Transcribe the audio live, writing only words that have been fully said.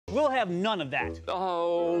We'll have none of that.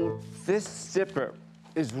 Oh, this zipper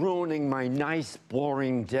is ruining my nice,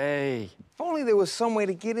 boring day. If only there was some way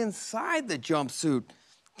to get inside the jumpsuit.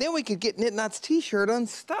 Then we could get Knit Knot's t-shirt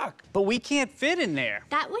unstuck. But we can't fit in there.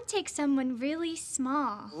 That would take someone really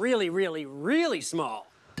small. Really, really, really small.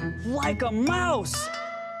 Like a mouse.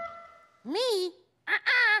 Me?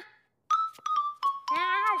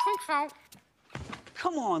 I don't think so.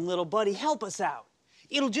 Come on, little buddy, help us out.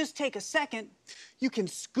 It'll just take a second. You can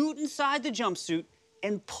scoot inside the jumpsuit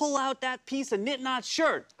and pull out that piece of Knit Knot's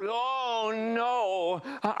shirt. Oh, no.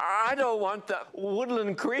 I don't want the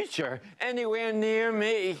woodland creature anywhere near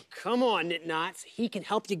me. Come on, Knit Knots. He can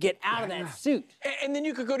help you get out of that suit. And then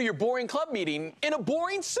you could go to your boring club meeting in a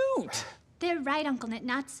boring suit. They're right, Uncle Knit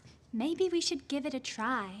Knots. Maybe we should give it a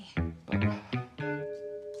try.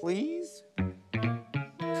 Please?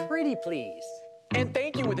 Pretty please. And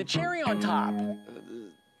thank you with a cherry on top.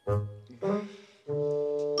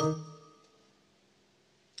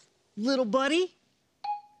 Little buddy?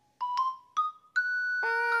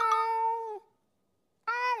 Oh,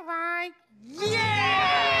 all right.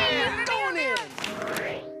 Yeah! Going in!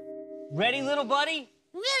 Ready, little buddy?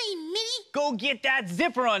 Really, Minnie? Go get that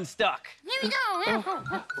zipper unstuck. Here we go.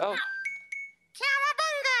 Oh.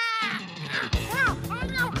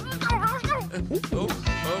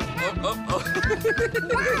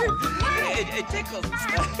 It tickles.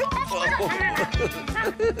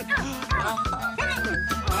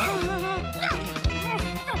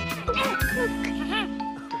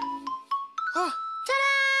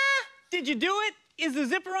 Did you do it? Is the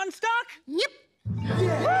zipper unstuck? Yep.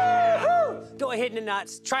 Go ahead, Knit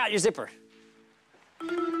Knots. Try out your zipper.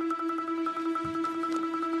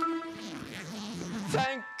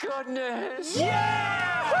 Thank goodness.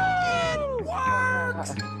 Yeah! It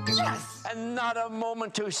worked! Yes! And not a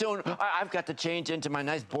moment too soon. I've got to change into my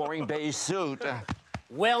nice, boring beige suit.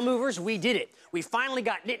 Well, movers, we did it. We finally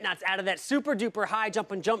got Knit Knots out of that super-duper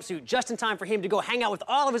high-jumping jumpsuit just in time for him to go hang out with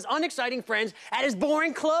all of his unexciting friends at his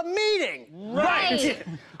boring club meeting. Right!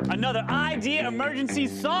 Another idea emergency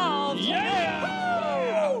solved!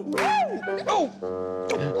 Yeah!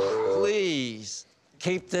 Please,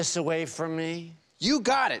 keep this away from me. You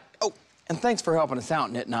got it. Oh, and thanks for helping us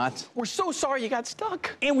out, Knit Knots. We're so sorry you got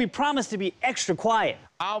stuck. And we promise to be extra quiet.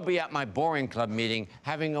 I'll be at my boring club meeting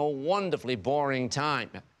having a wonderfully boring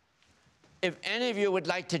time. If any of you would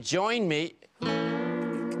like to join me...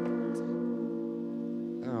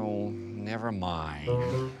 Oh, never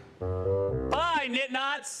mind. Bye, Knit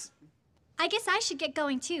Knots! I guess I should get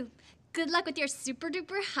going, too. Good luck with your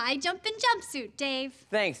super-duper high-jumping jumpsuit, Dave.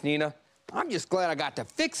 Thanks, Nina. I'm just glad I got to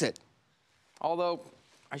fix it. Although,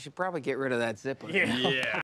 I should probably get rid of that zipper. Yeah.